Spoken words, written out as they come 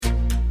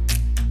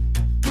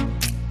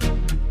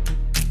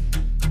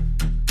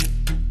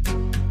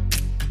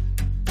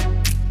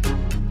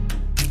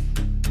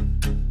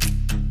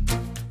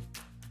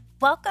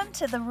Welcome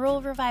to the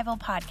Rural Revival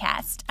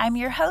Podcast. I'm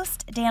your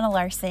host, Dana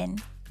Larson.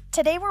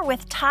 Today we're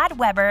with Todd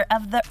Weber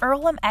of the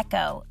Earlham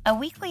Echo, a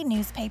weekly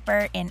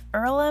newspaper in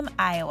Earlham,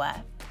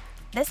 Iowa.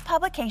 This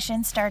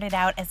publication started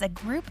out as a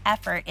group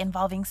effort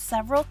involving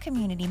several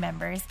community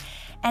members,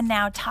 and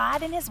now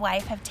Todd and his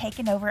wife have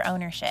taken over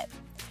ownership.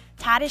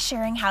 Todd is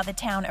sharing how the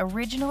town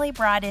originally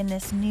brought in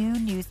this new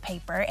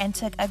newspaper and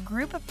took a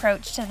group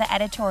approach to the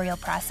editorial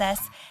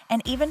process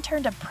and even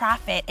turned a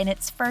profit in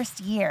its first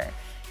year.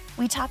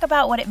 We talk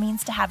about what it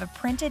means to have a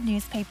printed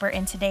newspaper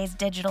in today's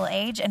digital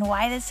age and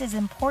why this is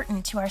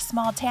important to our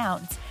small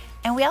towns.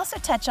 And we also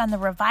touch on the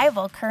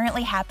revival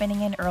currently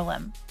happening in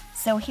Earlham.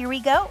 So here we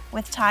go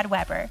with Todd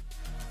Weber.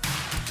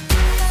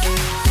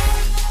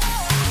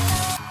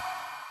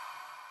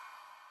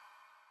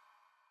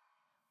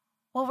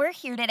 Well, we're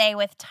here today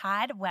with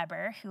Todd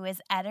Weber, who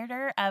is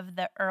editor of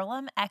the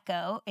Earlham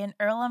Echo in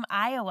Earlham,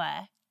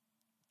 Iowa.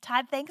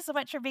 Todd, thanks so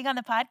much for being on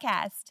the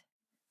podcast.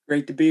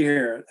 Great to be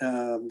here.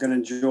 I'm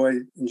going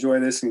to enjoy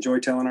this, enjoy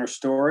telling our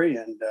story,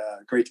 and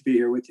great to be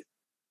here with you.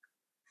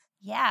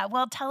 Yeah,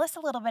 well, tell us a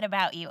little bit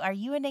about you. Are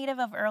you a native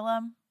of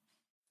Earlham?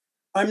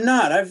 I'm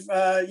not.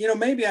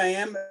 Maybe I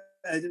am.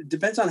 It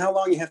depends on how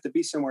long you have to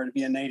be somewhere to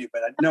be a native,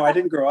 but I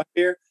didn't grow up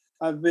here.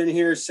 I've been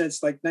here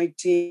since like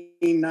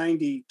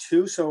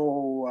 1992,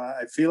 so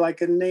I feel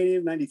like a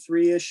native,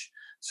 93-ish.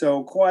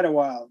 So quite a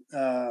while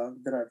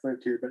that I've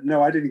lived here. But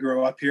no, I didn't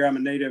grow up here. I'm a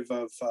native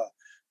of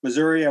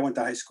Missouri. I went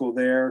to high school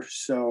there,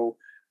 so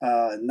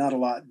not a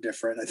lot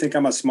different. I think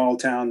I'm a small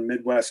town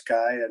Midwest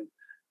guy, and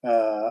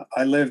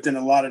I lived in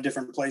a lot of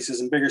different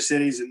places in bigger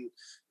cities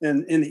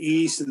and in the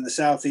East and the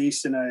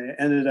Southeast, and I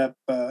ended up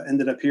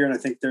here. And I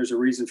think there's a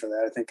reason for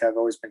that. I think I've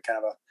always been kind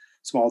of a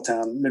small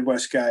town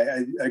Midwest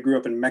guy. I grew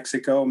up in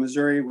Mexico,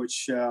 Missouri,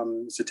 which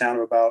is a town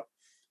of about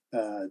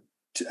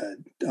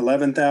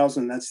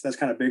 11,000. That's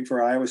kind of big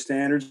for Iowa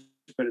standards,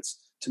 but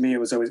to me it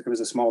was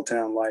a small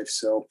town life.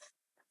 So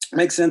it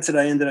makes sense that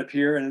I ended up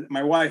here. And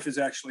my wife is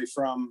actually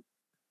from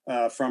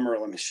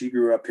Earlham. She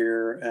grew up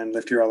here and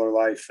lived here all her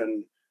life,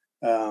 and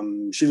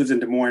she lives in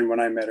Des Moines when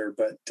I met her,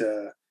 but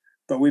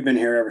we've been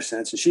here ever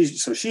since. And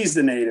she's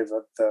the native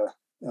of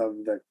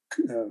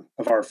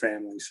our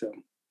family. So.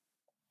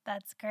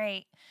 That's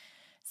great.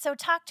 So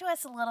talk to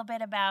us a little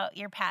bit about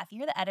your path.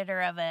 You're the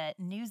editor of a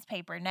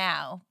newspaper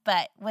now,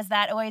 but was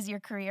that always your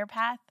career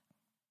path?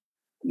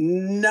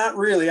 Not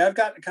really. I've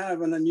got kind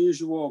of an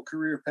unusual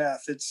career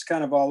path. It's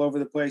kind of all over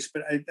the place,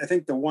 but I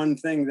think the one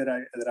thing that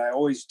I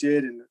always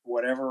did, and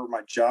whatever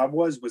my job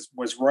was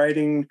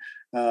writing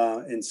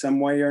in some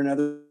way or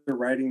another,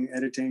 writing,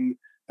 editing,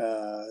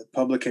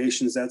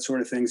 publications, that sort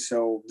of thing.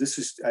 So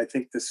I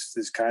think this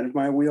is kind of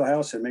my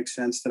wheelhouse. It makes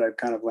sense that I've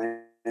kind of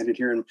landed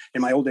here in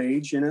my old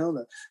age,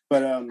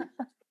 but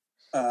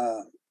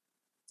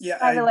yeah.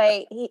 By the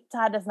way,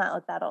 Todd does not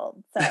look that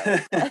old. So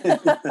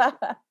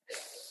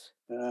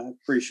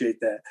appreciate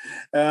that.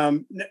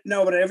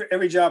 No, but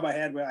every job I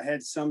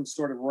had some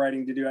sort of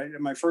writing to do.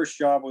 My first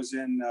job was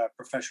in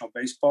professional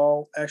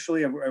baseball.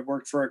 Actually, I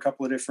worked for a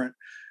couple of different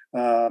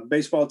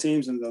baseball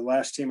teams, and the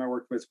last team I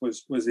worked with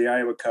was the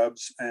Iowa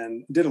Cubs,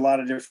 and did a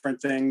lot of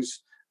different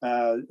things,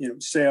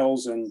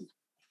 sales and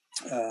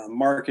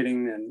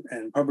marketing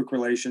and public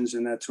relations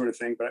and that sort of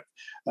thing. But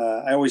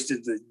I always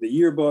did the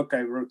yearbook.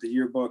 I wrote the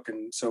yearbook,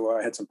 and so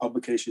I had some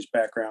publications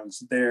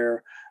backgrounds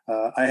there.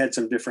 I had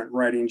some different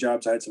writing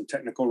jobs. I had some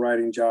technical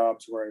writing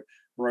jobs where I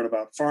wrote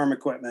about farm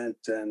equipment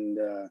and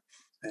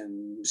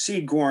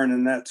seed corn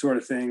and that sort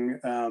of thing.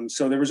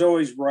 So there was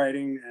always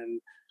writing and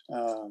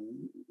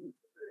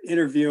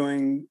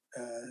interviewing,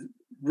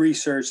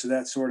 research,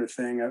 that sort of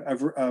thing.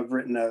 I've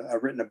written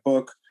a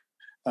book.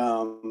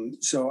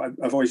 So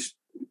I've always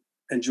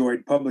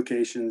enjoyed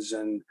publications,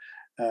 and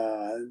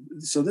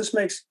so this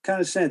makes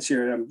kind of sense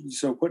here.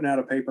 So putting out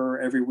a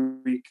paper every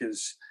week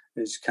is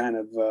kind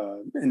of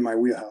in my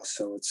wheelhouse.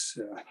 So it's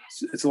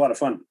a lot of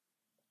fun.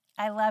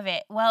 I love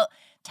it. Well,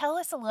 tell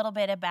us a little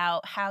bit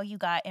about how you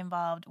got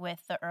involved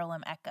with the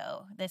Earlham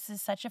Echo. This is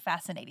such a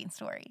fascinating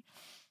story.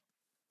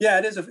 Yeah,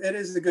 it is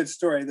a good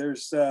story.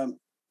 There's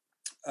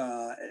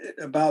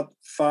about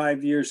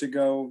 5 years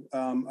ago,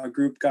 a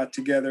group got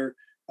together,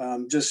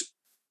 just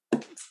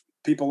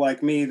people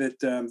like me that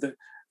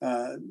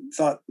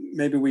thought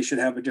maybe we should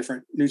have a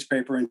different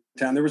newspaper in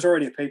town. There was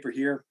already a paper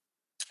here,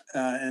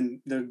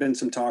 and there had been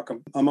some talk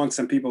amongst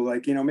some people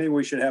like, maybe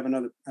we should have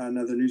another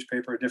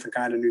newspaper, a different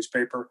kind of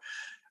newspaper.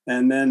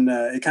 And then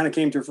it kind of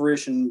came to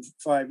fruition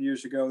 5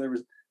 years ago. There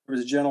was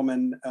a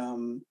gentleman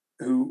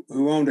who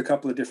owned a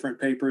couple of different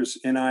papers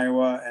in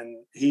Iowa,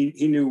 and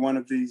he knew one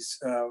of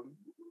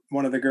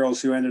the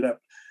girls who ended up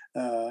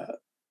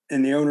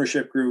in the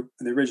ownership group,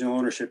 the original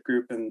ownership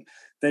group, and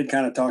they'd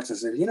kind of talked to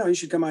us and said, you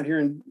should come out here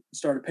and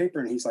start a paper.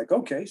 And he's like,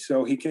 okay.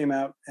 So he came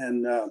out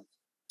and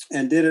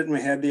did it, and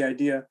we had the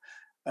idea.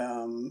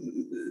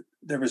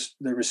 There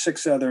was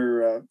 6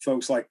 other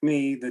folks like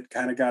me that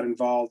kind of got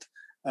involved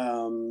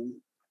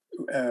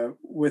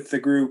with the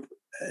group.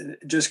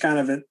 Just kind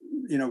of,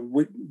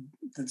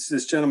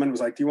 this gentleman was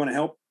like, do you want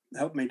to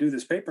help me do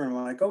this paper? And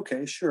I'm like,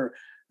 okay, sure.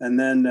 And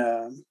then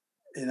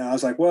I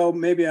was like, well,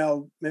 maybe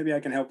I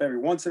can help every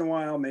once in a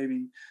while,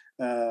 maybe,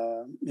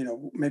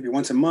 maybe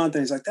once a month.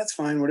 And he's like, that's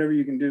fine, whatever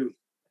you can do.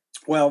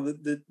 Well,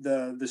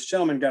 this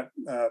gentleman got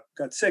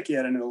sick. He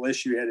had an little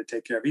issue he had to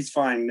take care of. He's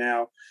fine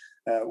now,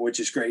 which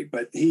is great.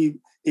 But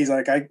he's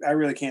like, I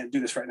really can't do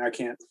this right now. I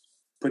can't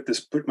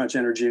put much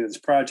energy into this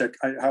project.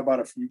 How about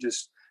if you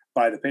just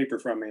buy the paper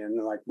from me? And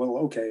they're like, well,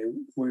 okay.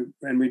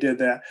 We did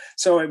that.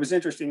 So it was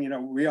interesting.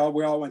 We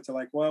all went to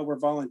like, well, we're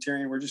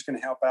volunteering. We're just going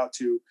to help out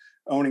to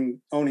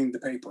owning the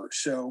paper.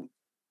 So,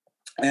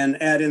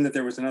 and add in that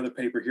there was another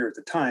paper here at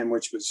the time,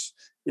 which was,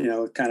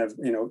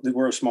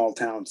 we're a small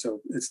town,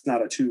 so it's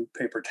not a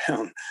 2-paper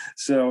town.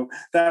 So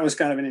that was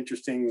kind of an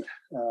interesting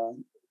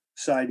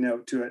side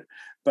note to it.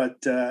 But,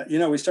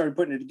 we started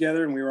putting it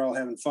together and we were all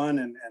having fun,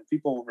 and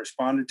people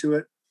responded to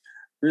it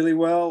really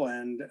well.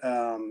 And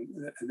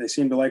they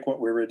seemed to like what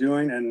we were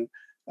doing. And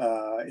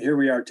here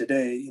we are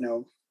today,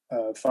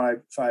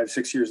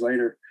 6 years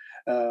later.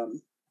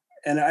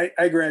 And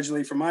I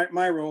gradually, from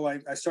my role,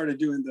 I started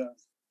doing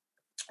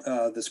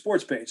the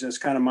sports page. That's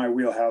kind of my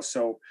wheelhouse.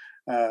 So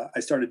I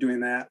started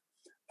doing that.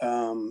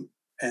 And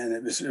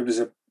it was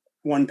a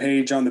 1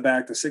 page on the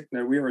back.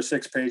 We were a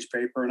 6-page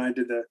paper, and I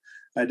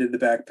did the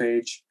back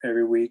page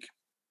every week.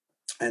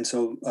 And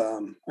so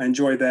I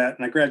enjoyed that.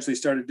 And I gradually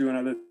started doing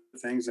other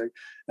things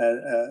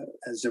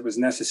as it was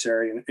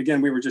necessary. And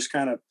again, we were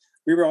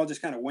all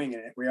just kind of winging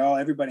it.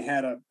 Everybody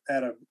had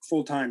a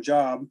full-time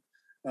job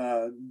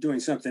doing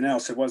something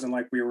else. It wasn't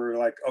like we were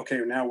like, okay,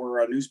 now we're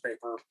a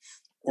newspaper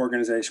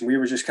organization. We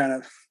were just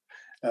kind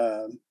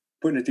of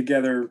putting it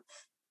together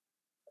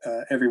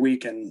every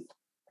week, and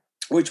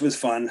which was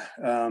fun.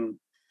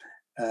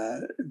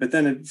 But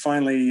then it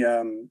finally,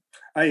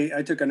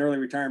 I took an early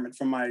retirement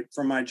from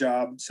my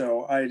job,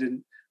 so I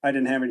didn't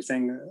have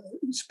anything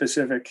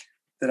specific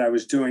that I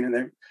was doing, and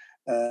then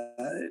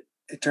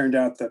it turned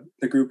out that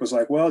the group was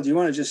like, well, do you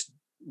want to just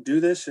do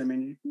this? I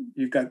mean,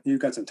 you've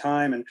got some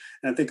time, and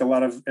I think a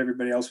lot of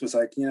everybody else was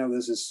like,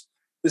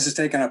 this is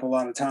taking up a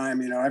lot of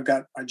time. I've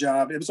got my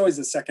job. It was always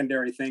a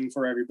secondary thing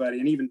for everybody,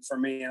 and even for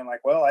me. And I'm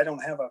like, well, I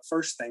don't have a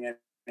first thing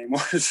anymore,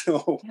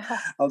 so yeah.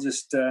 I'll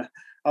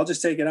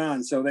just take it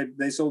on. So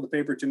they sold the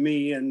paper to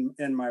me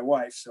and my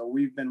wife. So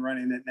we've been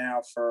running it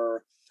now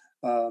for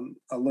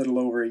a little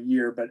over a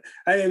year. But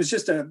it was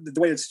just the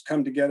way it's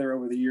come together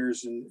over the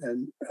years,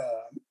 and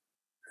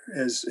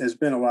has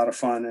been a lot of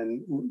fun.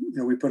 And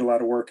we put a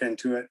lot of work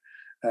into it,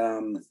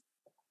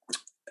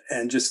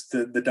 and just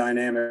the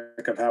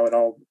dynamic of how it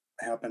all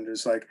happened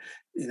is like,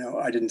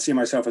 I didn't see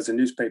myself as a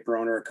newspaper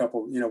owner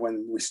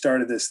when we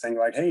started this thing,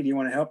 like, hey, do you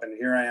want to help? And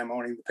here I am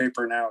owning the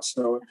paper now.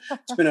 So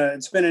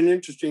it's been an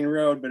interesting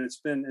road, but it's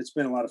been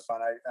a lot of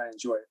fun. I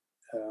enjoy it.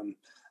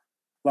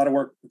 A lot of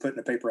work putting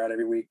the paper out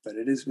every week, but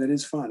it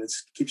is fun. It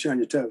keeps you on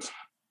your toes.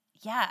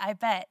 Yeah, I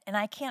bet. And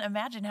I can't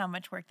imagine how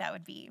much work that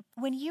would be.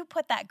 When you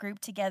put that group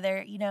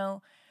together,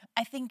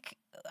 I think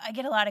I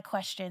get a lot of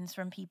questions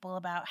from people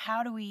about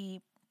how do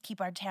we keep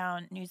our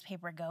town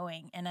newspaper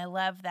going. And I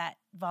love that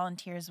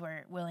volunteers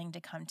were willing to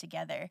come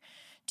together.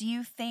 Do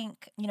you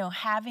think,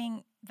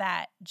 having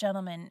that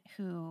gentleman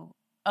who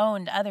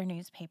owned other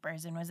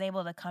newspapers and was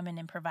able to come in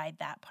and provide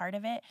that part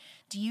of it,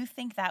 do you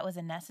think that was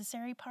a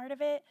necessary part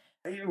of it?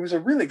 It was a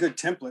really good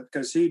template,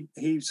 because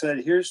he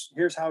said,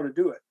 here's how to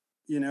do it,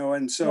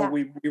 and so yeah.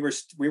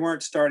 we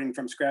weren't starting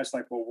from scratch,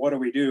 like, well, what do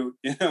we do?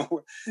 Yeah.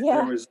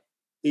 There was,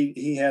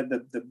 he had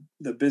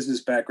the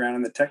business background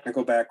and the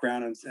technical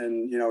background,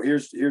 and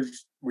here's you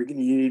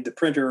need the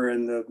printer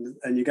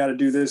and you got to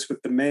do this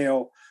with the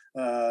mail.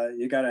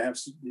 You got to have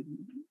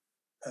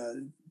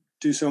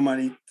do so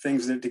many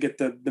things to get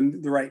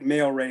the right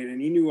mail rate, and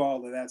he knew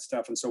all of that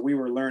stuff. And so we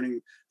were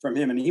learning from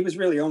him, and he was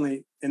really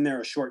only in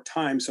there a short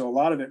time, so a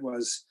lot of it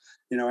was,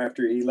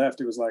 after he left,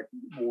 it was like,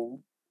 well,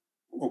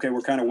 okay,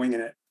 we're kind of winging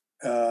it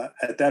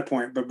at that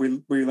point, but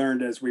we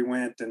learned as we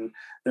went, and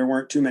there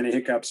weren't too many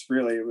hiccups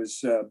really. It was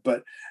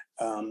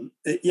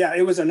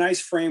it was a nice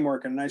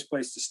framework and a nice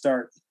place to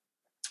start.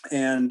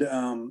 And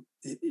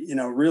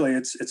really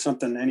it's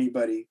something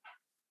anybody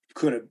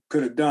could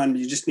have done.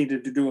 You just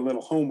needed to do a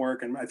little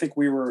homework, and I think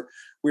we were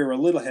a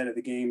little ahead of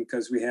the game,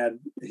 because he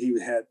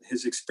had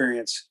his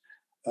experience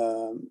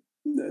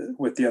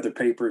with the other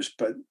papers,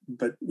 but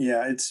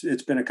yeah,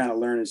 it's been a kind of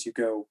learn as you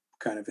go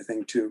kind of a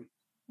thing too.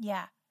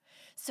 Yeah.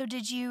 So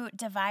did you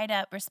divide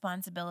up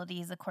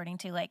responsibilities according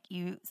to, like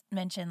you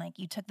mentioned, like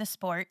you took the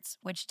sports,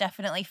 which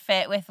definitely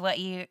fit with what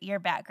your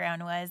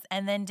background was,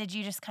 and then did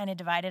you just kind of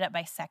divide it up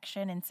by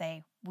section and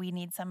say, we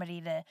need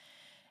somebody to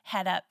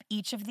head up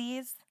each of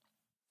these?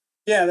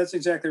 Yeah, that's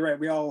exactly right.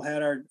 We all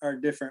had our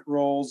different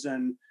roles,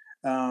 and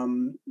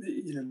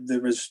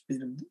there was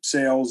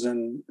sales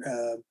and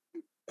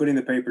putting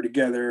the paper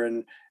together,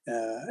 and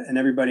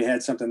everybody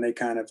had something they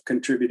kind of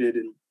contributed.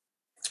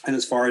 And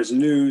as far as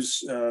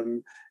news,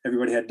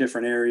 everybody had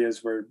different areas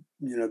where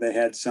they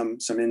had some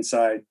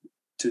insight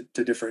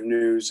to different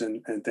news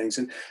and things,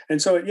 and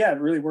so yeah,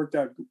 it really worked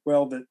out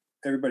well that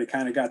everybody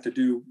kind of got to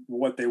do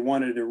what they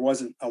wanted. There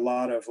wasn't a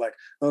lot of like,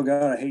 oh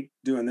God, I hate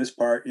doing this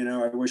part.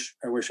 I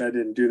wish I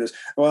didn't do this.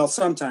 Well,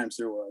 sometimes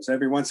there was.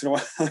 Every once in a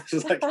while,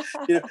 it's like,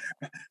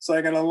 it's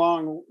like on a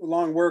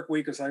long work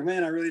week. It's like,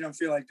 man, I really don't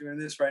feel like doing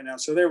this right now.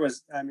 So there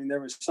was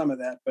some of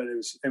that, but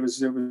it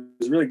was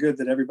really good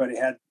that everybody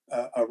had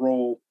a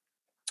role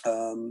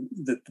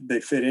that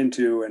they fit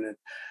into, and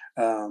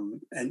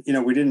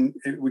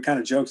we kind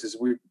of joked is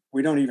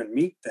we don't even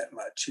meet that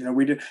much.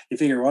 You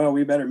figure, well,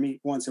 we better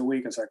meet once a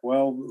week. It's like,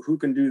 well, who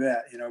can do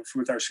that?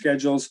 With our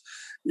schedules,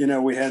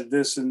 we had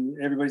this,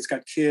 and everybody's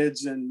got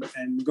kids and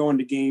going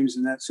to games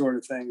and that sort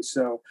of thing.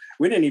 So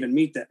we didn't even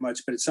meet that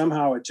much, but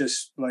somehow it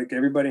just like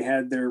everybody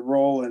had their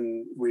role,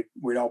 and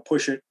we'd all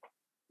push it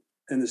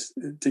in this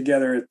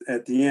together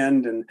at the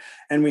end.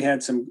 And we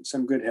had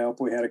some good help.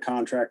 We had a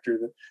contractor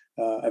that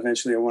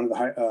eventually one of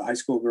the high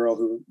school girl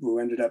who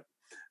ended up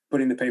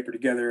putting the paper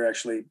together,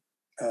 actually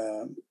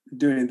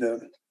doing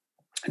the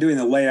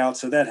layout.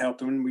 So that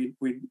helped. When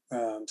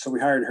so we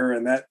hired her,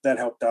 and that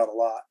helped out a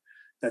lot.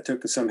 That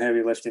took some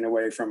heavy lifting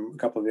away from a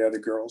couple of the other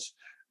girls.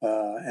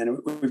 And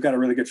we've got a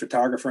really good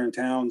photographer in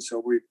town,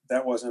 so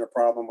that wasn't a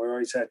problem. We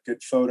always had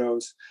good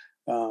photos.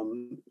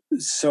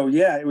 So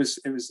yeah,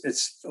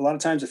 it's a lot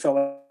of times it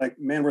felt like,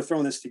 man, we're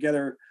throwing this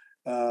together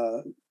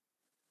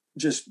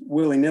just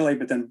willy-nilly,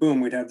 but then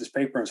boom, we'd have this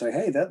paper and say,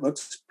 hey, that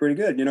looks pretty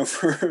good.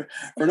 For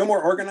no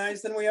more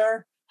organized than we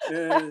are.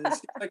 It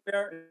seems like we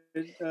are.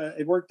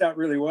 It worked out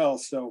really well.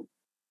 So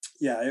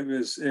yeah, it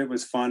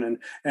was fun.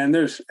 And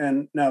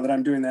now that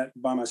I'm doing that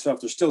by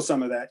myself, there's still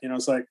some of that.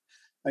 It's like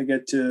I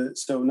get to,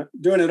 so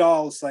doing it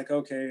all, it's like,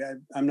 okay,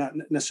 I'm not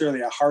necessarily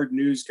a hard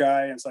news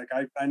guy. It's like,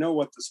 I know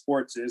what the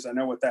sports is. I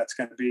know what that's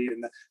going to be.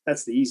 And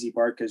that's the easy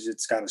part, because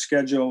it's got a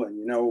schedule, and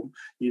you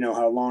know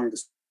how long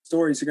the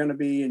stories are going to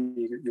be, and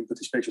you put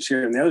these pictures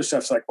here. And the other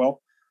stuff's like,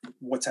 well,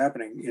 what's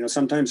happening?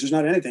 Sometimes there's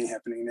not anything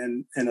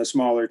happening in a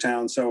smaller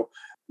town. So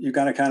you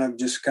got to kind of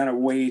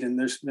wait. And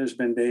there's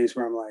been days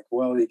where I'm like,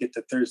 well, you get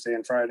to Thursday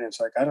and Friday, and it's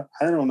like, I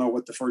don't know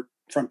what the front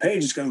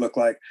page is going to look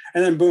like.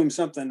 And then boom,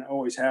 something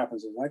always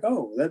happens. And like,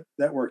 oh,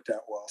 that worked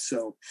out well.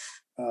 So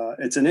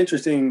it's an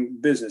interesting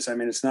business. I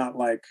mean, it's not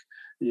like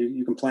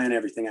you can plan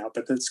everything out,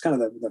 but that's kind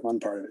of the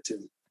fun part of it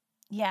too.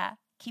 Yeah.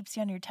 Keeps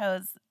you on your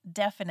toes.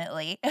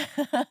 Definitely.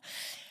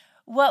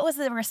 What was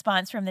the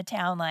response from the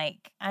town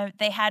like?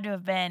 They had to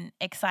have been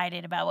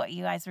excited about what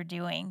you guys were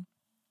doing.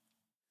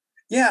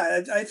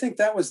 Yeah, I think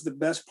that was the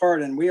best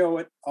part, and we owe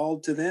it all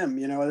to them.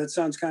 That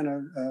sounds kind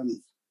of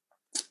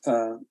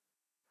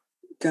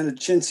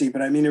chintzy,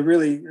 but I mean, it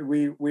really,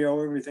 we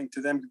owe everything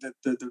to them.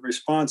 The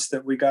response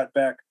that we got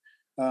back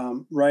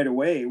right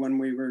away when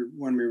we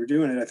were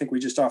doing it, I think we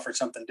just offered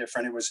something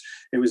different. It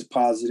was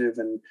positive,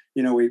 and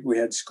we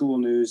had school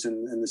news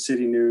and the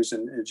city news,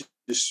 and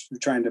just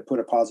trying to put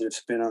a positive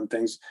spin on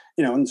things.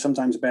 And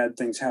sometimes bad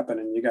things happen,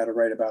 and you got to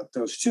write about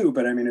those too.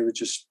 But I mean, it was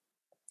just,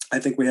 I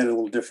think we had a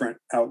little different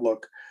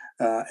outlook,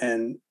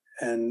 and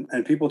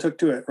people took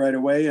to it right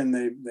away, and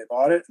they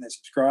bought it and they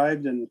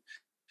subscribed, and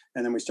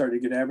then we started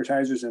to get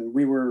advertisers, and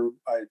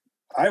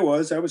I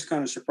was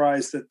kind of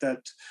surprised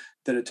that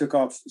it took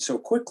off so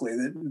quickly,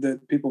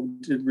 that people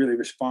did really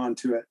respond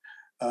to it.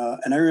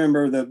 And I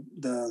remember the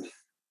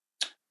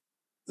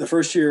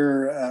first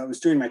year I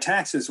was doing my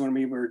taxes, when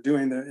we were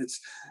doing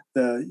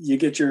you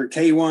get your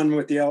K1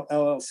 with the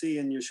LLC,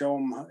 and you show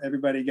them,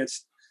 everybody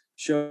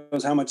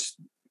shows how much,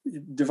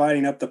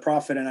 dividing up the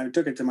profit. And I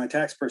took it to my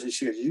tax person.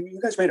 She goes, you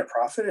guys made a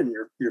profit in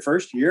your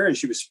first year? And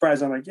she was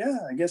surprised. I'm like, yeah,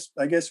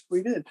 I guess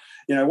we did.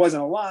 It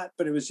wasn't a lot,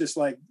 but it was just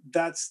like,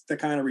 that's the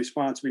kind of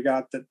response we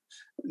got, that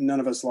none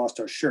of us lost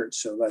our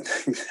shirts. So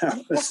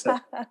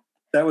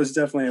that was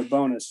definitely a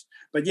bonus.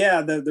 But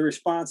yeah, the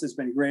response has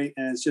been great,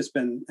 and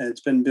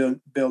it's been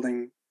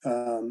building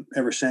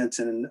ever since.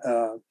 And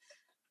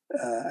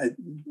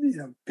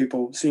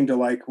people seem to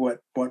like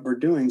what we're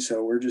doing,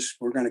 so we're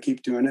going to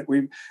keep doing it.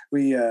 We're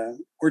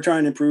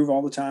trying to improve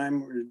all the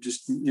time. We're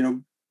just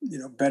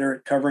better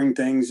at covering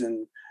things,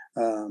 and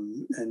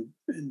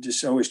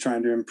just always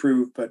trying to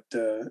improve. But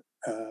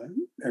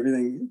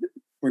everything,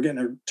 we're getting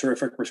a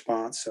terrific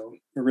response, so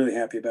we're really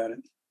happy about it.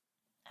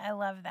 I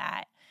love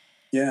that.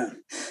 Yeah.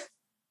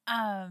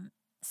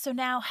 So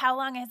now, how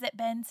long has it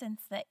been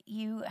since that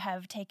you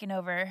have taken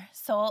over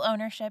sole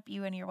ownership,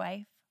 you and your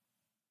wife?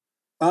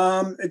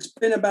 It's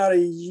been about a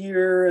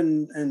year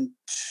and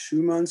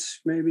 2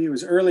 months, maybe. It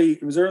was early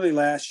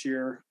last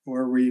year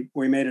where we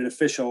made it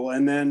official.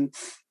 And then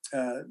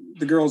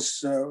the girls,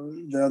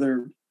 the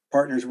other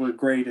partners, were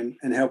great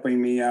in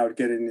helping me out,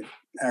 getting it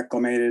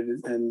acclimated.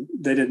 And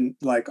they didn't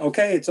like,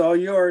 okay, it's all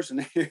yours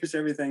and here's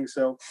everything.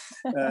 So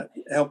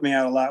helped me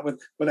out a lot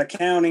with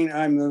accounting.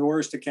 I'm the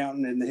worst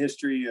accountant in the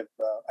history of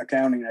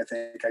accounting. I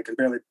think I can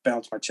barely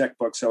balance my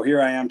checkbook. So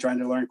here I am trying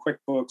to learn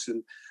QuickBooks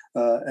and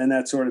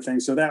that sort of thing.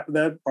 So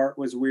that part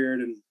was weird,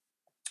 and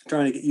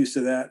trying to get used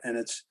to that. And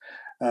it's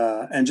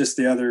and just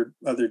the other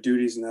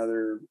duties and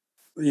other,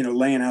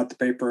 laying out the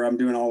paper. I'm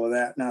doing all of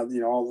that now,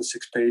 all the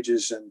 6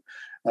 pages. And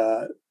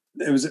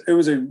it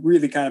was a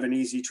really kind of an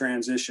easy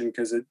transition,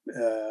 because it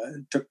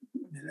took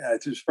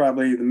it was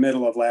probably the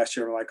middle of last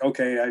year. I'm like,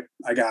 okay,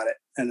 I got it.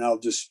 And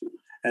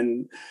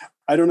and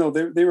I don't know,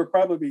 they were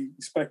probably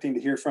expecting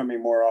to hear from me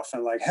more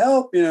often, like,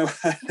 help,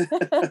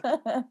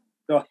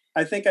 So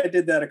I think I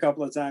did that a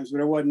couple of times,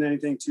 but it wasn't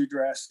anything too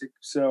drastic.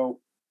 So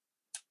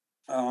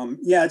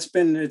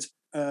it's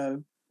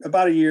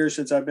about a year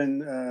since I've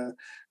been,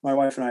 my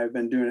wife and I have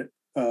been doing it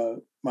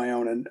my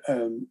own.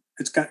 And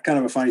it's kind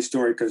of a funny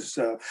story because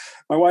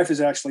my wife is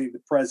actually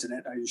the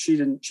president. She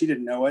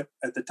didn't know it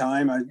at the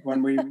time.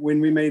 When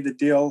we made the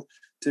deal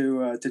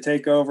to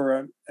take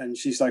over, and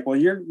she's like, well,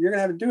 you're gonna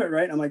have to do it,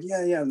 right? I'm like,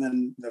 yeah. And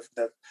then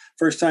the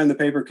first time the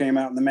paper came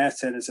out and the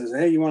masthead, it says,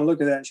 hey, you want to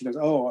look at that? And she goes,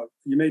 oh,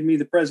 you made me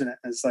the president.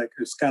 And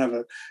it's kind of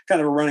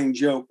a running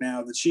joke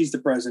now that she's the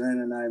president,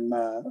 and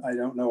I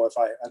don't know what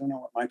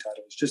my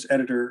title is, just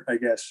editor, I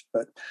guess.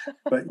 But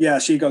yeah,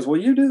 she goes,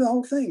 well, you do the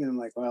whole thing. And I'm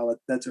like, well,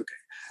 that's okay.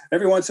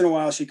 Every once in a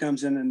while she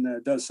comes in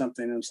and does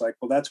something, and it's like,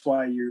 well, that's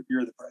why you're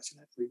the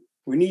president.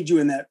 We need you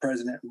in that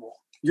president role.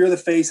 You're the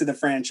face of the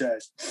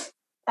franchise.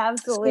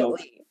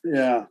 Absolutely. So,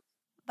 yeah.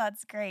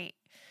 That's great.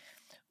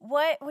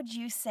 What would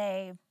you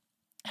say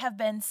have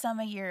been some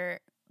of your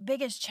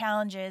biggest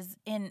challenges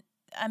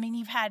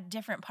you've had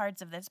different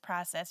parts of this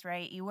process,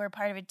 right? You were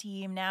part of a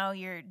team, now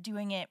you're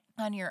doing it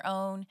on your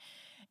own,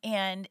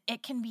 and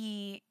it can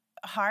be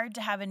hard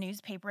to have a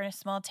newspaper in a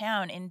small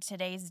town in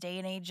today's day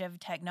and age of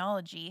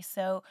technology.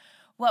 So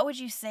what would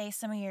you say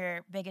some of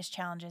your biggest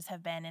challenges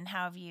have been, and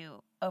how have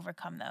you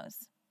overcome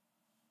those?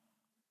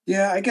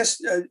 Yeah, I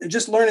guess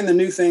just learning the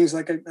new things,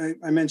 like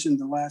I mentioned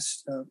the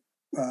last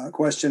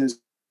question,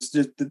 is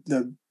just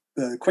the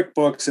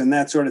QuickBooks and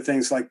that sort of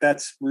things. Like,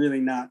 that's really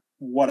not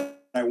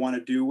what I want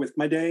to do with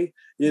my day.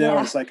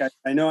 It's like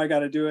I know I got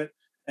to do it,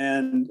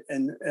 and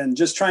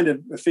just trying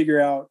to figure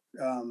out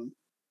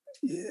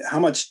how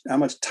much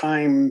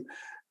time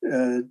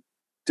to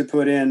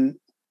put in.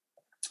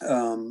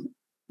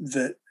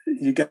 That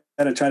you got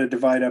to try to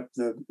divide up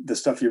the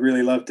stuff you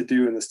really love to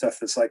do and the stuff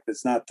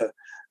that's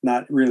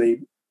not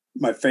really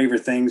my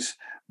favorite things,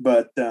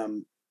 but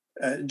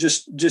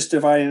just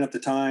dividing up the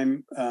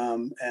time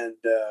and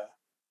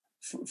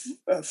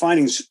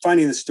finding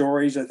the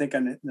stories. I think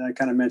I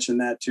kind of mentioned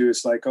that too.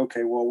 It's like,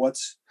 okay, well,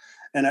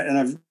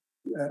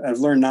 I've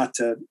learned not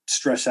to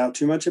stress out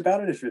too much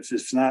about it. If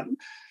it's not,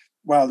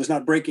 wow, there's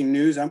not breaking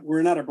news.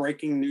 We're not a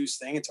breaking news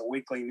thing. It's a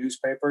weekly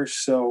newspaper,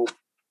 so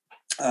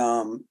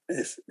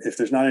if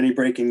there's not any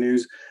breaking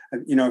news,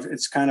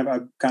 it's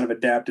I've kind of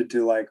adapted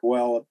to, like,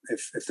 well,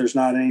 if there's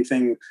not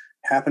anything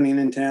happening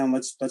in town,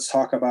 let's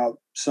talk about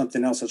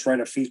something else. Let's write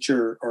a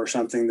feature or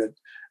something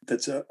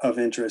that's of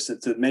interest.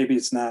 Maybe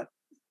it's not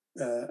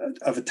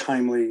of a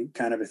timely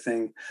kind of a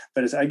thing,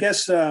 but it's, I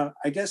guess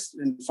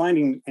in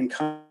finding in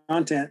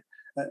content,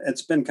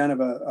 it's been kind of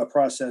a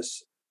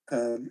process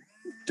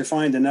to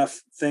find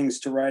enough things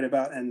to write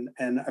about, and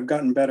I've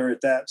gotten better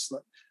at that. So,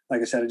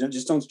 like I said,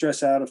 just don't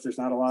stress out if there's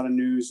not a lot of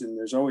news, and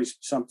there's always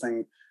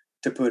something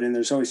to put in.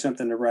 There's always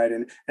something to write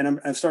in, and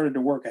I've started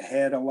to work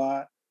ahead a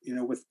lot.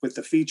 With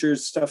the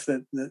features, stuff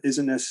that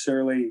isn't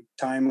necessarily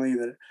timely,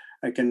 that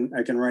I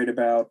can write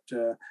about.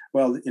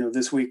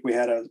 This week we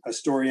had a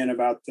story in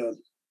about the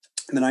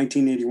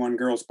 1981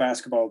 girls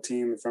basketball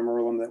team from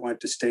Earlham that went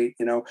to state.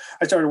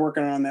 I started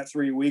working on that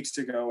 3 weeks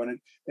ago, and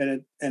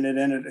it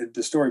ended.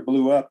 The story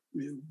blew up,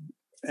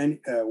 and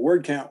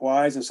word count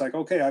wise. It's like,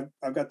 okay,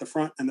 I've got the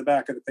front and the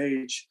back of the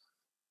page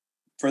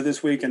for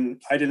this week, and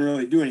I didn't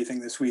really do anything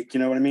this week. You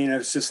know what I mean?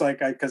 It's just like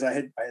because I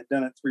had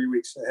done it 3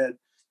 weeks ahead,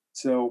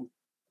 so.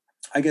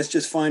 I guess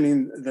just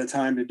finding the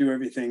time to do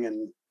everything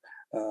and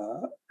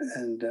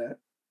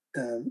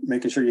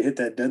making sure you hit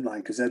that deadline,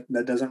 because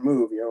that doesn't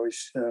move. You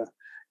always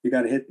you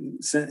got to hit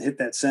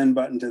that send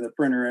button to the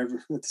printer at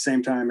the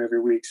same time every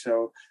week.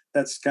 So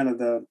that's kind of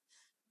the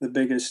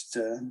biggest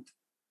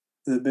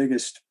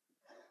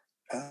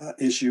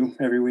issue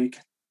every week.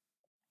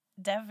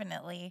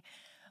 Definitely.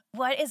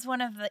 What is one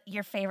of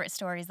your favorite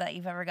stories that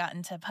you've ever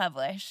gotten to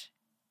publish?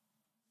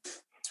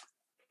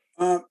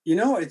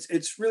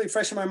 It's really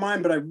fresh in my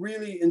mind, but I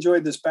really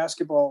enjoyed this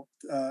basketball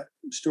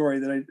story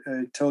that I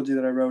told you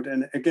that I wrote.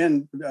 And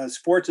again,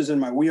 sports is in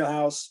my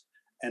wheelhouse,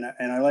 and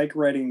I like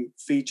writing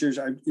features.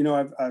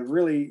 I've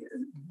really,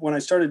 when I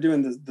started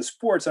doing the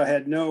sports, I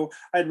had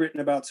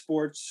written about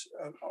sports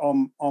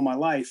all my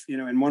life,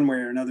 in one way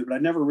or another, but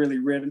I'd never really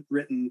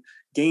written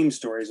game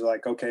stories.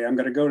 Like, okay, I'm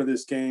going to go to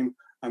this game,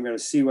 I'm going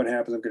to see what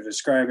happens, I'm going to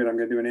describe it, I'm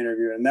going to do an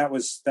interview, and that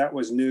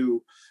was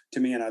new to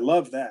me, and I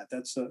love that.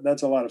 That's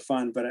a lot of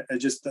fun. But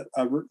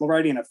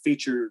writing a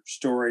feature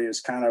story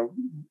is kind of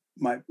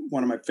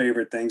one of my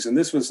favorite things. And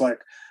this was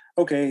like,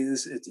 okay,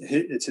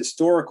 it's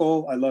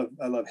historical. I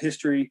love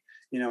history,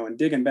 and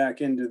digging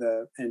back into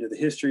the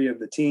history of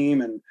the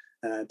team, and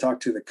I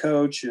talked to the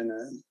coach and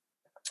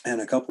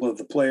a couple of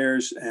the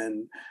players,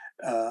 and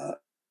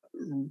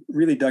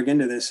really dug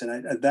into this,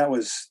 and that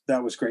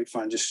was great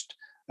fun. Just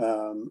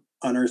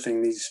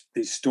unearthing these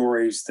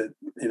stories that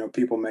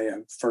people may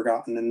have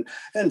forgotten,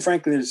 and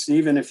frankly,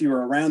 even if you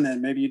were around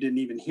then, maybe you didn't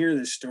even hear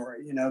this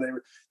story.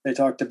 They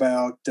talked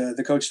about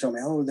the coach told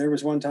me, oh, there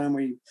was one time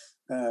we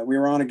we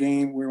were on a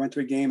game. We went to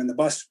a game, and the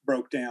bus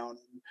broke down.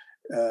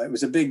 It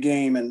was a big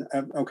game, and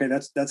okay,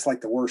 that's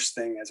like the worst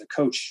thing as a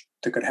coach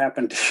that could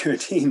happen to your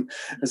team.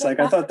 It's like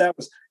I thought that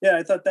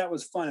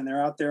was fun, and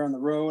they're out there on the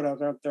road,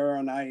 out there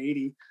on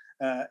I-80,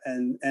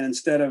 and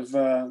instead of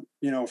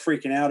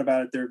freaking out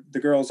about it, the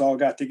girls all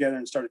got together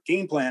and started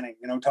game planning,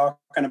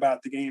 talking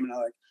about the game, and I'm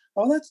like,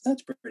 oh,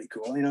 that's pretty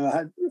cool,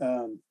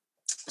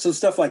 so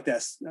stuff like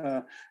this.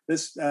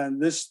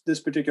 This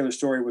particular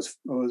story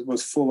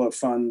was full of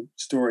fun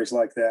stories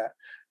like that,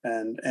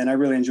 and I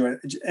really enjoy it.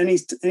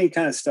 Any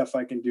kind of stuff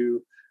I can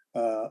do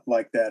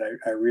like that.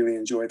 I really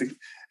enjoy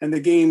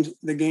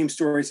the game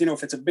stories.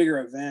 If it's a bigger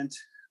event,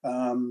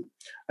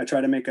 I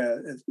try to make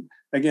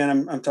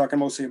again, I'm talking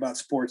mostly about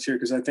sports here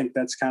because I think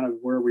that's kind of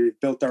where we've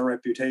built our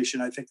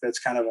reputation. I think that's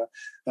kind of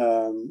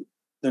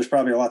there's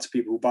probably lots of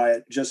people who buy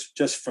it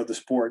just for the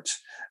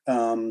sports.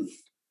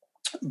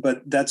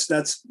 But that's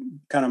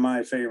kind of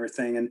my favorite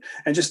thing,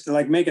 and just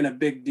like making a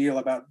big deal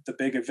about the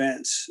big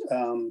events,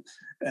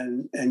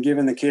 and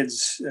giving the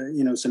kids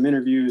some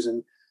interviews,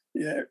 and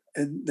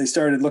they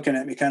started looking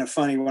at me kind of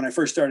funny when I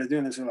first started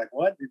doing this. They're like,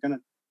 "What? You're going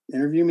to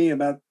interview me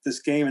about this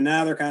game?" And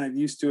now they're kind of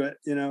used to it,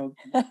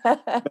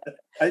 But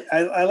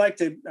I like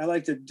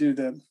to do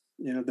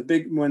the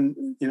big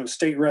one,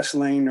 state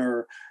wrestling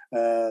or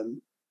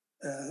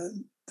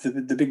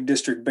the big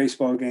district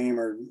baseball game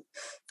or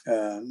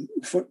a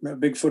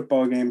big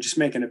football game, just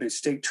making a big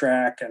state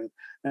track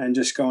and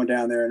just going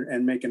down there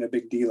and making a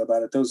big deal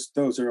about it.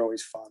 Those are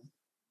always fun.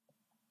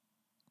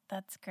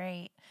 That's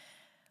great.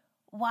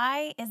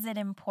 Why is it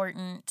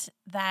important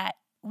that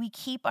we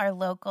keep our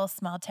local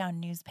small town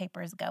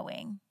newspapers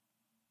going?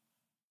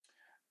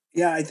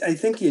 Yeah, I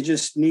think you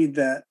just need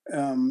that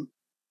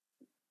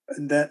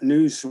that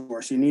news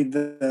source. You need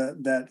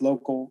that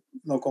local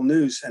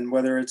news, and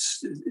whether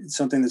it's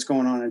something that's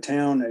going on in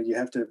town, you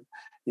have to,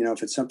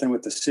 if it's something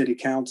with the city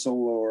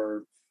council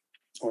or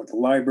the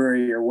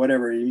library or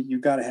whatever, you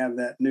got to have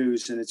that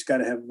news, and it's got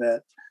to have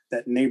that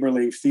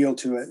neighborly feel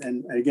to it.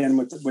 And again,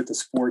 with the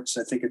sports,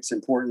 I think it's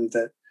important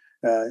that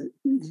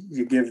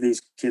you give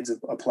these kids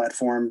a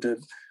platform to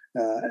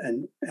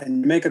and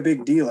make a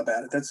big deal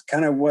about it. That's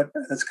kind of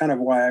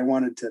why I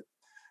wanted to.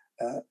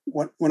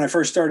 When I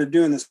first started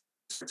doing this,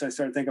 I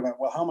started thinking about,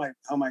 well, how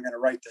am I going to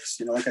write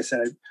this? Like I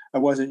said, I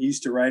wasn't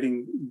used to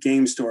writing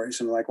game stories.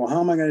 I'm like, well,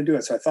 how am I going to do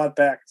it? So I thought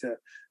back to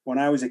when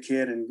I was a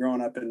kid and growing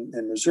up in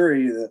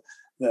Missouri.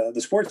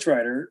 The sports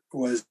writer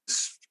was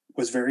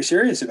very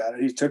serious about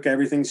it. He took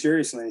everything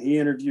seriously, and he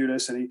interviewed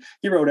us, and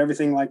he wrote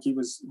everything like he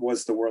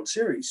was the World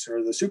Series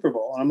or the Super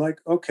Bowl. And I'm like,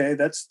 okay,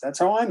 that's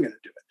how I'm going to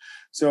do it.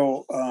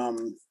 So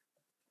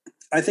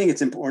I think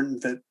it's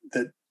important that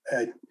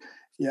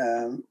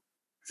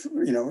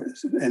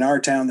in our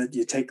town, that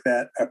you take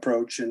that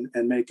approach and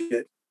make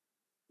it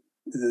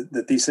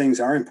that these things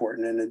are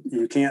important, and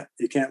you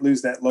can't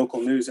lose that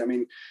local news. I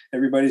mean,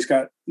 everybody's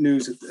got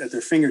news at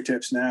their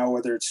fingertips now,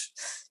 whether it's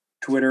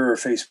Twitter or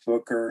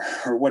Facebook or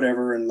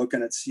whatever, and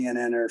looking at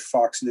CNN or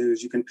Fox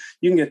News, you can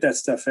get that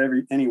stuff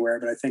anywhere.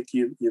 But I think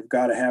you've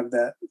got to have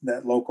that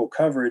local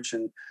coverage,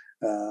 and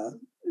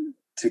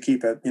to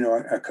keep a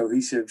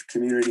cohesive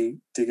community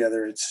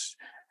together. It's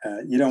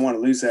you don't want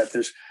to lose that.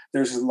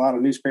 There's a lot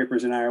of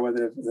newspapers in Iowa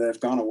that have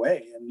gone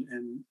away,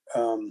 and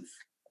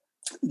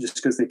just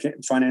because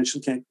it's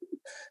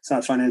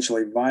not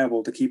financially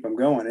viable to keep them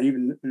going.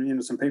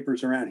 Even some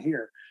papers around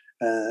here,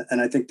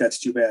 and I think that's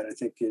too bad. I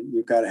think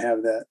you've got to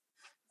have that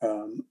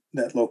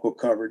local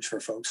coverage for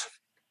folks.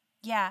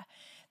 Yeah,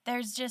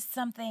 there's just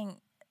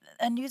something.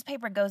 A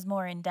newspaper goes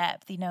more in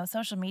depth.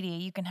 Social media,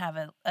 you can have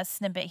a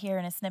snippet here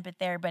and a snippet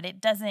there, but it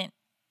doesn't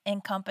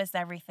encompass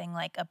everything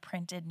like a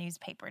printed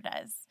newspaper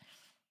does.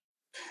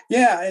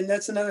 Yeah, and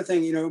that's another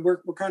thing.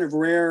 We're kind of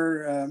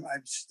rare.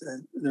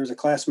 There's a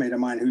classmate of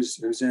mine who's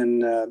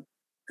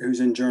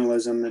in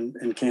journalism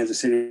in Kansas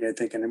City, I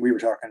think, and we were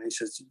talking. And he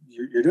says,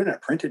 "You're doing a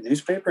printed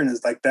newspaper," and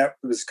it's like that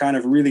was kind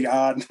of really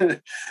odd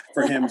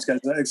for him. So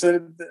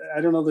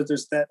I don't know that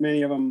there's that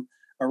many of them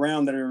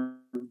around that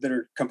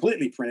are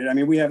completely printed. I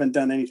mean, we haven't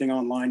done anything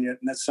online yet,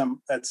 and that's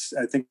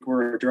I think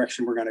we're a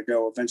direction we're going to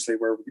go eventually,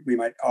 where we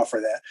might offer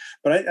that.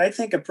 But I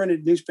think a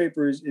printed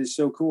newspaper is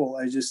so cool.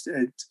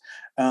 The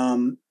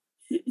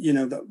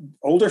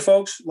older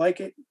folks like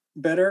it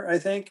better, I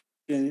think.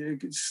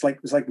 And it's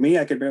like me,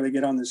 I could barely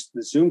get on this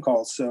Zoom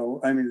call.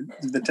 So I mean,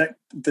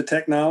 the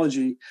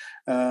technology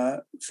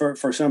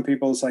for some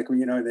people, it's like,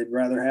 they'd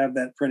rather have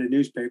that printed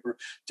newspaper.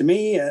 To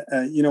me,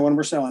 when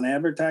we're selling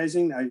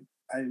advertising,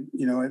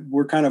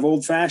 we're kind of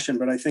old fashioned,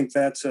 but I think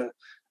that's a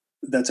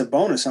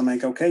bonus. I'm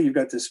like, okay, you've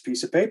got this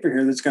piece of paper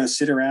here that's going to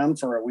sit around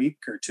for a week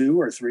or 2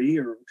 or 3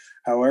 or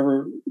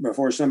however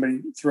before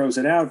somebody throws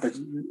it out. But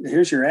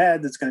here's your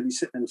ad that's going to be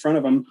sitting in front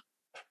of them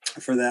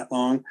for that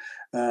long.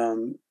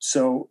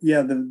 So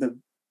yeah,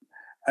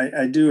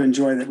 I do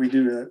enjoy that we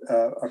do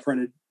a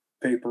printed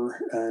paper,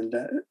 and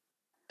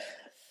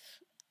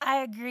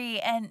I agree.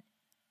 And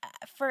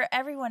for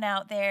everyone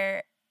out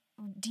there,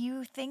 do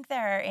you think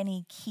there are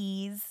any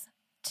keys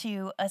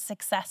to a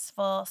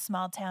successful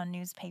small town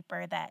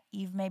newspaper that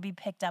you've maybe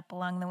picked up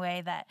along the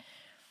way that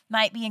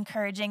might be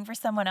encouraging for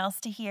someone else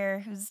to hear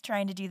who's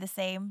trying to do the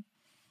same?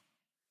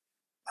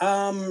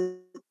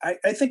 I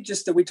think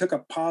just that we took a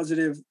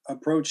positive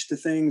approach to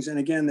things, and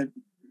again, that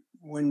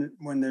when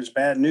there's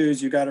bad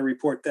news, you got to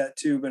report that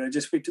too. But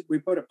we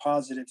put a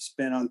positive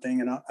spin on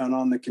thing and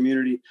on the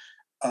community,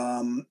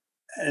 and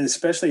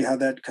especially how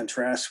that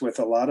contrasts with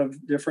a lot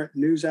of different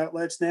news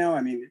outlets now.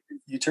 I mean,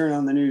 you turn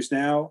on the news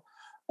now,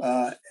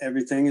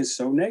 everything is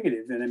so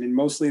negative, and I mean,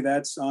 mostly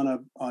that's on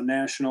a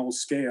national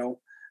scale.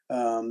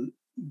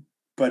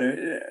 But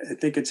I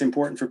think it's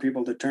important for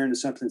people to turn to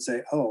something and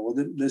say, "Oh,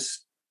 well,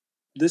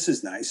 this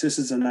is nice. This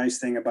is a nice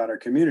thing about our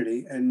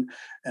community." And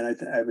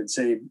I would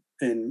say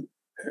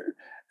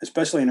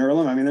especially in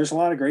Earlham, I mean, there's a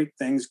lot of great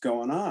things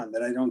going on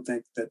that I don't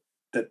think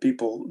that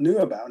people knew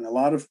about, and a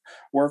lot of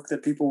work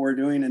that people were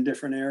doing in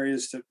different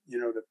areas to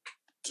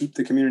keep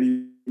the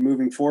community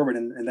moving forward.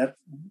 And that,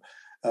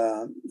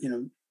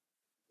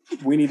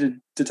 we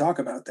needed to talk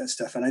about that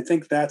stuff. And I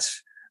think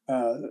that's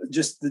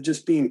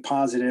just being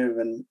positive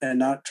and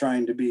not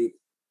trying to be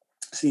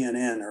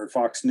CNN or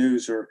Fox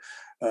News or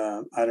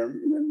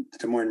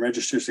Des Moines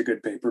Register is a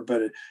good paper,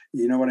 but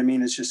you know what I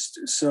mean? It's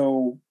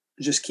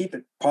just keep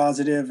it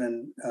positive.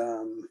 And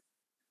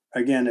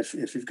again, if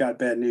you've got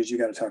bad news, you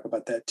got to talk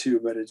about that too.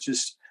 But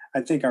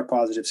I think our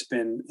positive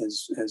spin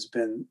has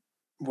been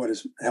what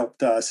has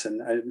helped us.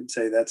 And I would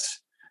say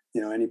that's,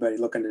 anybody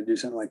looking to do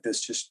something like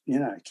this, just,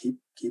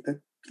 keep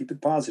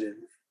it positive.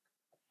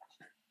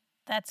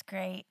 That's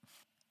great.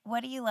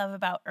 What do you love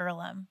about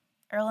Earlham?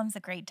 Earlham's a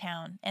great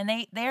town,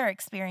 and they're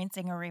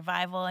experiencing a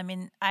revival. I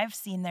mean, I've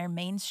seen their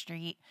Main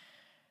Street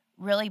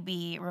really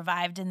be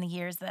revived in the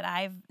years that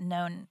I've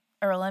known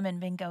Earlham and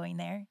been going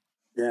there.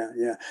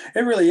 Yeah,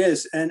 it really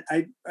is. And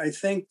I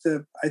think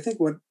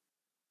what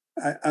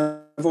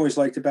I've always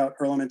liked about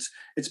Earlham,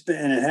 it's been,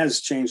 and it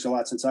has changed a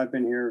lot since I've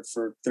been here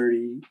for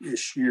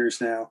 30-ish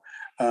years now.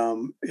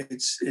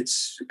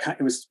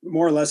 It was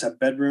more or less a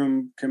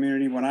bedroom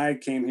community when I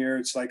came here.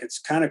 It's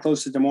kind of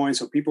close to Des Moines,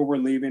 so people were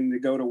leaving to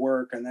go to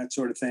work and that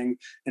sort of thing.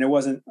 And it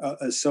wasn't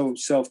so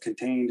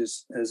self-contained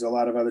as a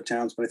lot of other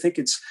towns. But I think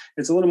it's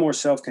a little more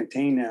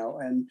self-contained now.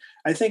 And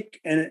I think,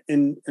 and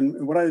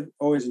what I've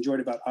always enjoyed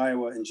about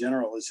Iowa in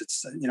general is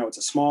it's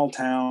a small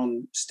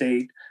town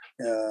state,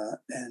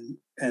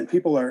 and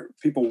people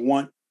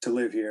want to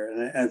live here.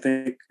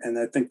 And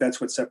I think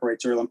that's what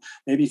separates Earlham.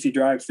 Maybe if you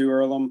drive through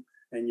Earlham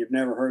and you've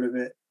never heard of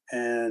it,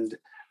 and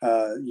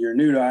you're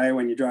new to Iowa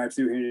and you drive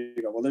through here,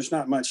 you go, well, there's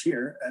not much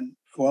here. And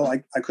well,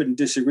 I couldn't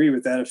disagree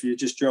with that if you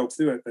just drove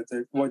through it.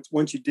 But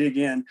once you dig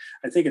in,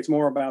 I think it's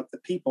more about the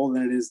people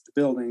than it is the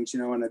buildings,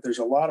 and that there's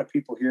a lot of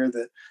people here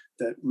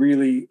that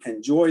really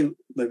enjoy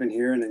living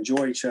here and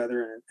enjoy each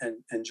other and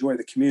enjoy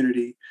the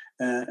community,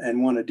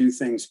 and want to do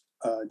things,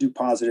 do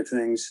positive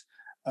things,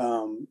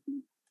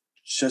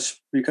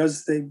 just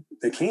because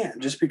they can,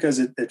 just because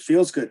it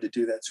feels good to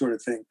do that sort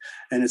of thing.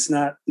 And it's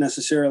not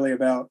necessarily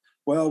about,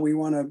 well, we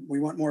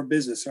want more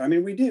business. I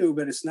mean, we do,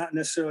 but it's not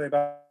necessarily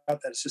about that.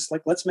 It's just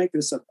like, let's make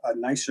this a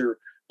nicer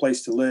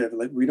place to live.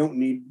 Like, we don't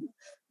need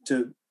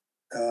to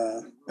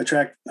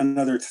attract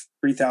another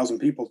 3,000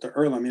 people to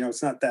Earlham.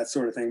 It's not that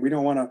sort of thing. We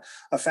don't want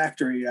a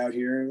factory out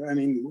here. I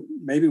mean,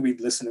 maybe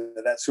we'd listen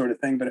to that sort of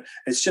thing, but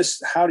it's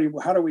just, how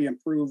do we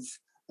improve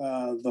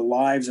the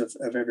lives of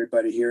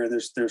everybody here?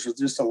 There's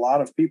just a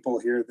lot of people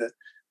here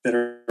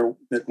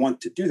that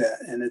want to do that,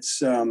 and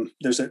it's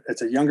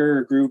a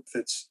younger group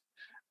that's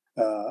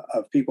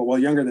of people, well,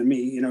 younger than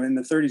me, in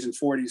the 30s and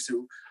 40s,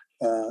 who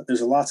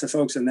there's lots of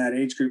folks in that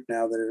age group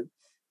now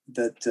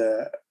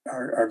that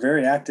are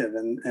very active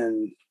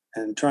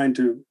and trying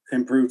to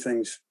improve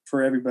things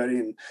for everybody.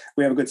 And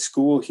we have a good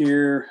school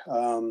here.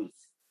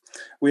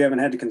 We haven't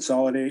had to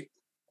consolidate.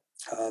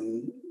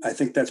 I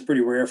think that's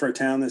pretty rare for a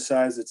town this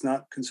size. It's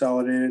not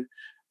consolidated.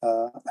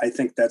 I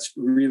think that's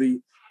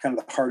really kind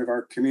of the heart of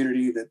our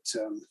community,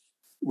 that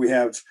we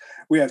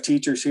have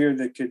teachers here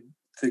that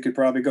could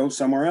probably go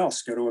somewhere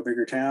else, go to a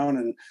bigger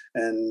town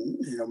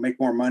and make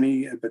more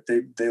money, but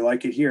they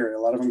like it here.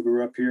 A lot of them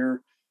grew up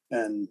here,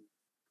 and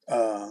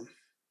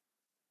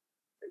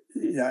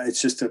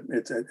it's just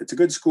it's a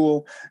good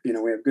school. We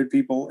have good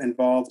people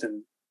involved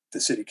in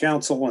the city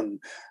council and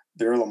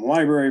the Earlham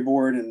Library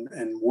Board and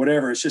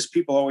whatever. It's just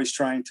people always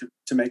trying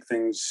to make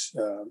things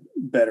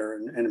better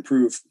and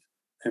improve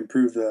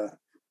the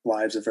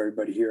lives of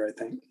everybody here, I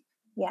think.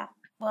 Yeah.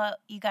 Well,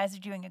 you guys are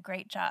doing a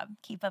great job.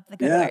 Keep up the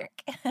good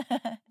work.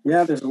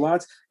 Yeah, there's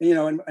lots,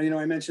 and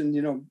I mentioned,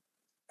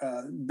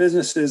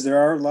 businesses.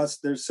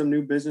 There's some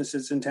new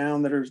businesses in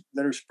town that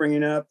are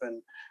springing up,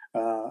 and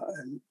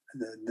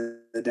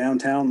the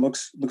downtown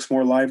looks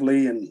more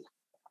lively, and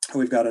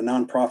we've got a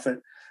nonprofit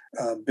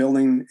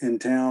building in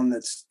town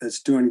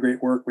that's doing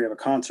great work. We have a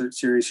concert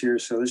series here,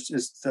 so there's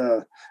just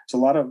it's a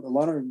lot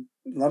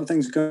of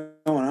things going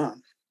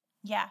on.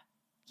 Yeah.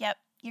 Yep.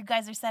 You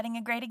guys are setting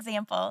a great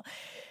example.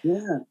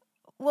 Yeah.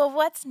 Well,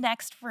 what's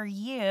next for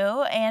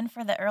you and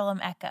for the Earlham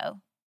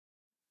Echo?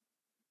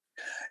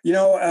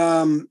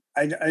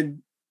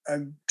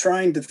 I'm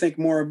trying to think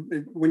more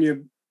when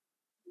you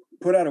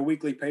put out a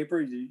weekly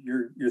paper,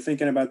 you're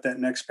thinking about that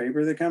next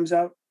paper that comes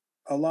out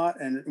a lot.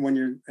 And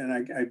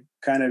I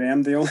kind of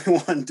am the only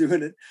one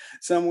doing it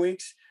some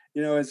weeks,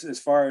 as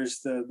far as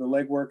the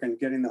legwork and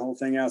getting the whole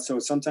thing out. So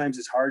sometimes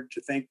it's hard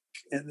to think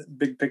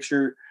big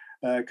picture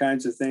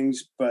kinds of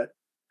things, but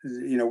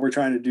we're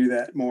trying to do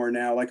that more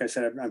now. Like I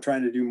said, I'm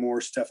trying to do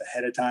more stuff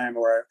ahead of time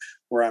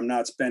where I'm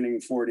not spending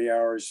 40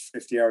 hours,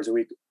 50 hours a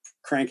week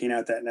cranking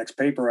out that next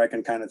paper. I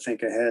can kind of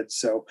think ahead.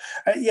 So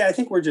I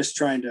think we're just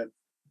trying to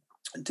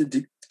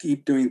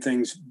keep doing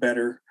things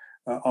better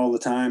all the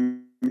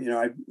time.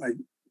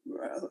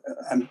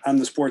 I'm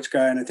the sports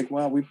guy, and I think,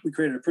 well, we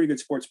created a pretty good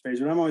sports page,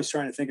 but I'm always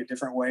trying to think of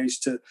different ways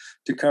to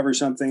cover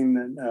something,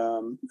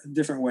 and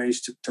different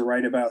ways to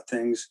write about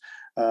things,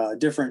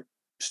 different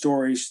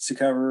stories to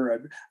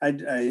cover.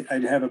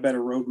 I'd have a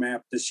better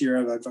roadmap this year.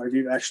 I've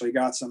actually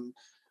got some.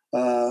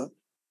 I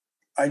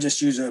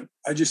just use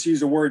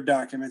a Word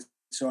document,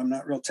 so I'm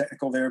not real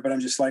technical there, but I'm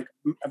just like,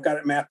 I've got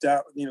it mapped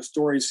out,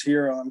 stories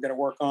here I'm going to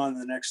work on in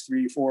the next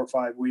 3, 4, or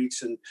 5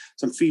 weeks, and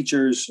some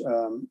features,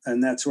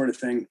 and that sort of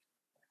thing.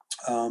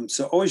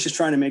 So always just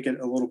trying to make it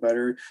a little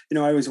better. I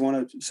always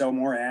want to sell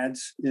more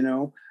ads,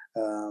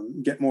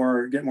 get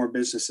more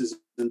businesses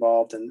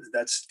involved. And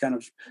that's kind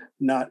of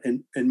not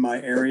in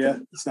my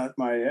area. It's not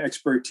my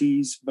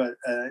expertise, but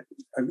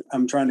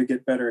I'm trying to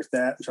get better at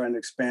that. I'm trying to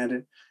expand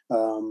it.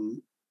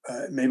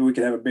 Maybe we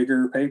could have a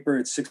bigger paper.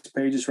 It's 6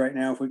 pages right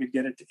now. If we could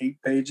get it to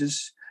 8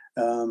 pages,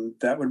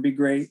 that would be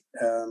great.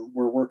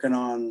 We're working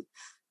on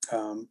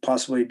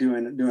possibly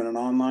doing an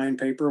online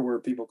paper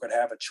where people could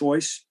have a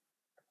choice.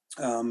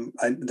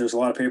 There's a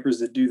lot of papers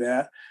that do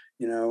that.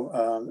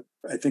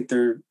 I think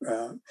there's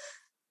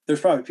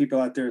probably people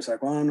out there. It's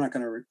like, well, I'm not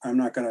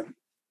going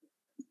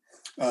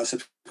to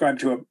subscribe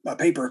to a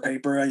paper.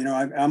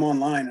 I'm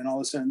online and all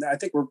this. And I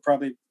think we're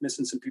probably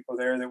missing some people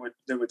there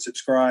that would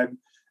subscribe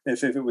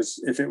if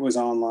it was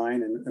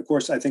online. And of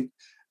course, I think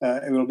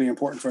it will be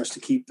important for us to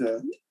keep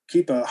a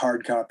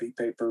hard copy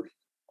paper.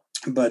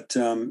 But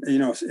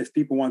if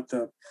people want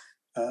the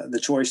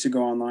choice to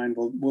go online,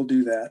 we'll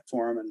do that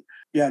for them.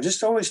 And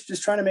just always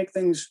trying to make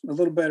things a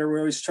little better. We're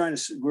always trying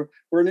to.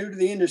 We're new to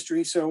the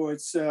industry, so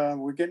it's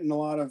we're getting a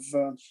lot of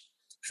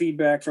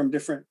feedback from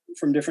different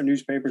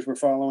newspapers. We're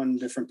following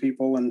different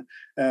people, and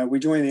we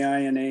joined the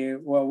INA.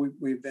 Well,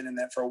 we've been in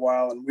that for a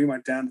while, and we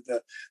went down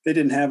to they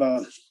didn't have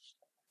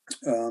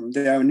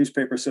the Iowa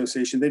Newspaper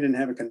Association. They didn't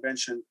have a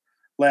convention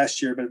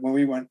last year, but when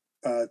we went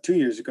 2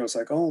 years ago, it's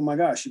like, oh my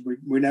gosh,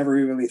 we never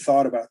really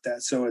thought about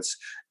that. So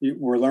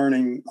we're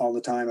learning all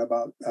the time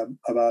about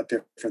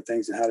different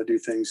things and how to do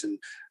things, and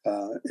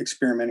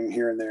experimenting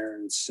here and there.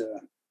 And it's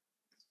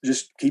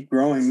just keep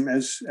growing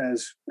as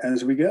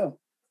we go.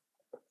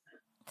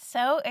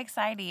 So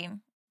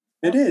exciting.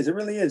 It is. It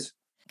really is.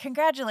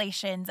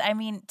 Congratulations. I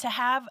mean, to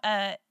have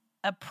a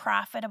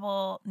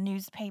profitable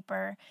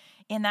newspaper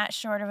in that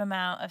short of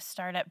amount of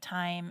startup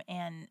time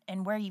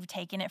and where you've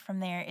taken it from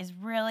there is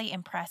really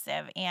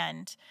impressive.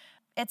 And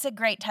it's a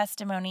great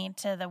testimony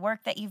to the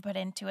work that you've put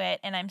into it.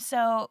 And I'm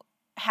so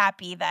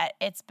happy that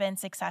it's been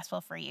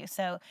successful for you.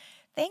 So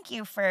thank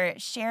you for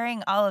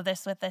sharing all of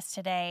this with us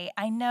today.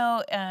 I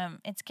know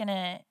it's going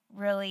to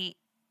really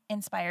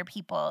inspire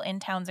people in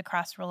towns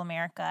across rural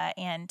America.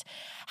 And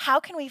how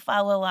can we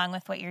follow along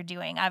with what you're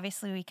doing?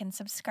 Obviously, we can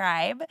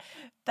subscribe,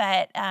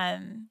 but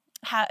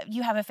how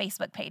you have a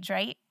Facebook page,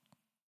 right?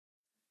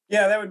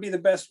 Yeah, that would be the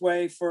best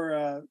way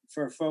for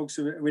folks.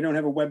 We don't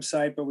have a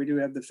website, but we do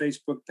have the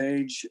Facebook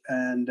page,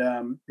 and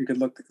you could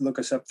look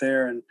us up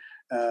there and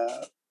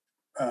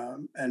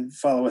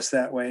follow us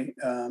that way.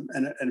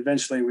 And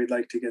eventually, we'd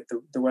like to get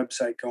the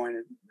website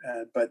going.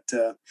 But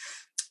the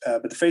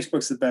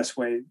Facebook's the best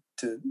way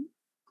to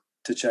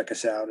check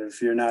us out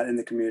if you're not in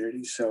the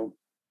community. So.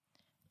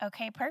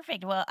 Okay,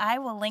 perfect. Well, I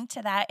will link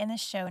to that in the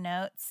show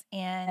notes.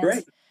 And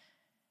great.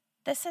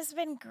 This has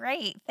been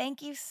great.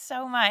 Thank you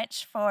so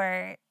much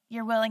for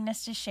your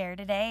willingness to share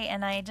today.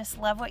 And I just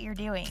love what you're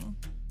doing.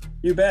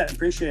 You bet.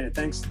 Appreciate it.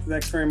 Thanks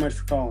very much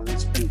for calling.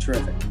 It's been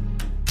terrific.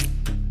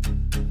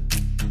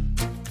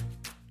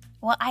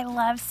 Well, I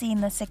love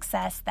seeing the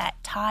success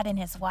that Todd and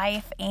his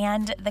wife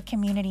and the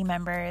community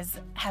members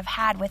have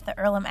had with the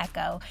Earlham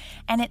Echo.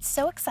 And it's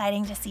so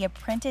exciting to see a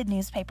printed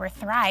newspaper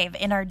thrive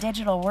in our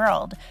digital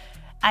world.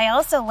 I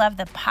also love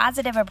the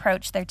positive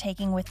approach they're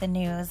taking with the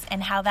news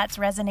and how that's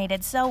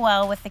resonated so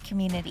well with the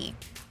community.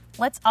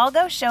 Let's all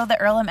go show the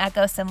Earlham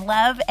Echo some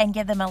love and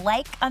give them a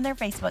like on their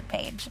Facebook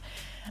page.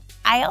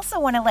 I also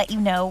want to let you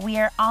know we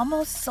are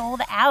almost sold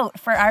out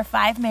for our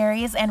Five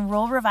Marys and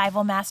Rural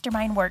Revival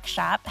Mastermind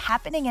Workshop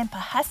happening in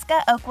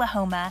Pawhuska,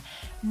 Oklahoma,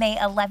 May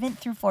 11th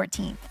through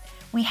 14th.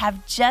 We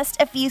have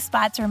just a few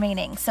spots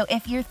remaining, so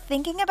if you're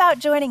thinking about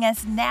joining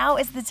us, now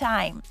is the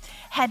time.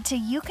 Head to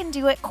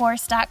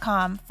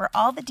youcandoitcourse.com for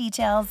all the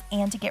details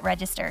and to get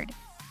registered.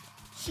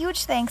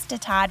 Huge thanks to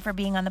Todd for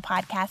being on the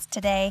podcast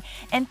today,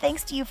 and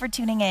thanks to you for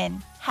tuning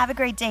in. Have a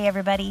great day,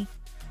 everybody.